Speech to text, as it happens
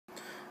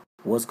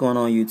What's going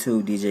on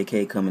YouTube? DJ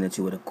K coming at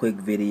you with a quick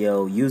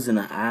video using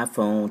an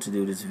iPhone to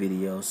do this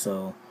video.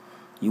 So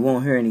you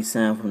won't hear any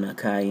sound from the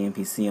Akai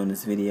MPC on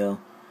this video.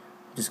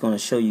 I'm just going to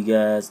show you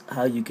guys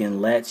how you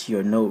can latch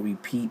your note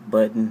repeat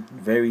button.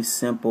 Very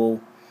simple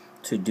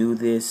to do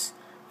this,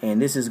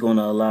 and this is going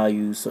to allow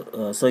you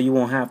so you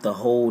won't have to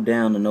hold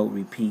down the note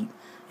repeat,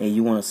 and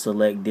you want to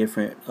select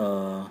different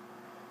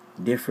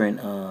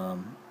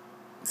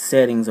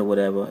settings or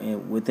whatever,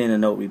 and within a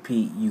note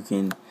repeat you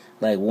can,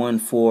 like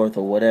 1/4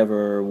 or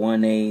whatever,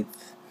 1/8,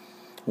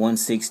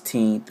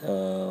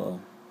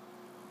 1/16,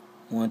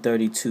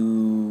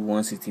 132,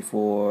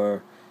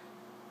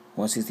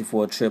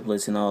 164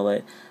 triplets and all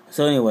that.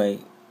 So anyway,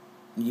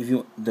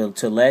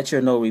 to latch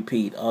your note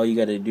repeat, all you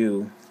got to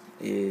do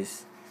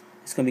is,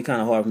 it's gonna be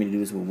kind of hard for me to do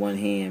this with one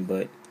hand,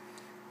 but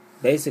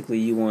basically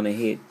you want to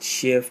hit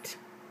shift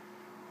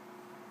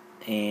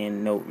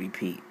and note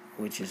repeat,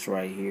 which is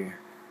right here.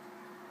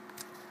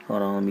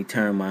 Hold on, let me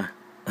turn my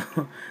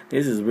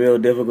this is real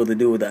difficult to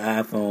do with the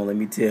iPhone, let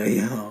me tell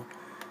y'all.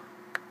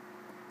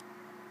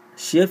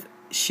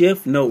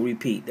 Shift note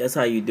repeat, that's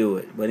how you do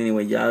it. But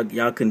anyway,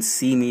 y'all can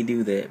see me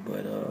do that,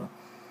 but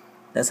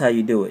that's how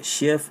you do it.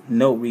 Shift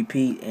note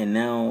repeat, and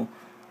now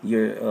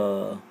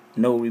your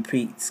note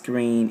repeat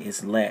screen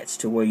is latched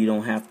to where you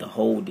don't have to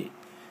hold it.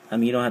 I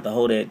mean, you don't have to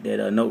hold that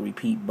note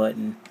repeat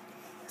button.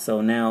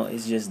 So now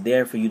it's just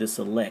there for you to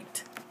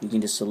select. You can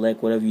just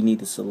select whatever you need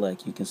to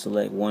select. You can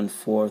select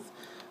 1/4,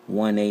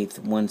 1/8,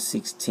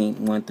 1/16,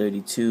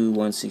 132,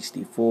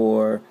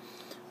 164,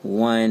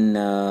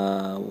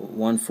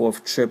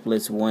 1/4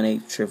 triplets,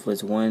 1/8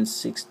 triplets,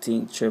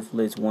 1/16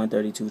 triplets,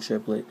 132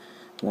 triplet,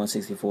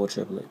 164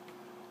 triplet.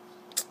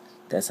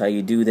 That's how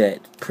you do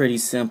that. Pretty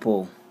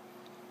simple.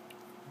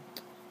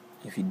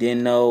 If you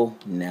didn't know,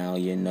 now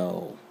you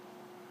know.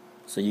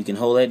 So you can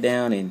hold that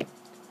down, and of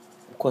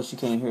course you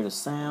can't hear the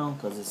sound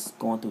because it's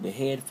going through the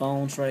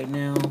headphones right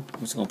now.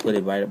 I'm just going to put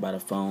it right up by the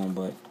phone,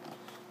 but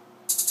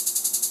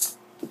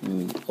let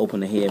me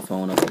open the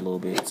headphone up a little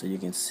bit so you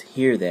can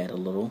hear that a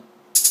little.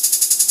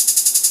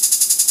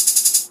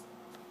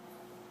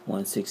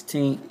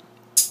 1/16.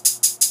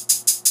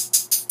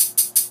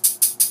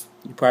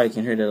 You probably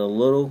can hear that a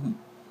little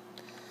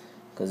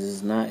because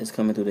it's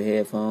coming through the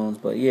headphones,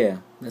 but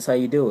yeah, that's how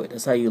you do it.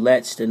 That's how you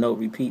latch the note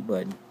repeat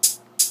button.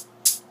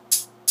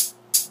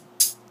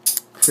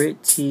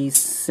 Pretty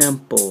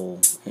simple,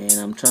 and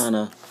I'm trying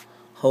to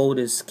hold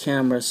this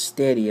camera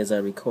steady as I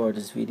record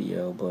this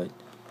video, but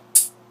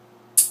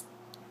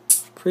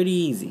pretty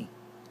easy.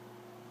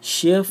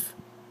 Shift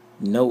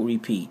note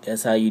repeat,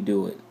 that's how you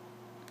do it.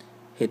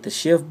 Hit the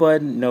shift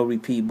button, note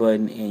repeat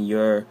button, and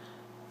your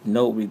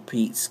note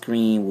repeat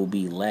screen will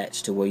be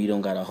latched to where you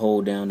don't gotta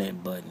hold down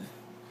that button.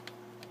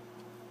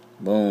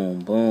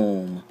 Boom,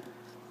 boom,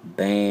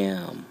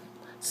 bam.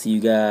 See you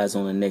guys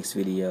on the next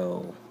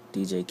video.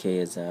 DJ K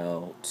is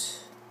out.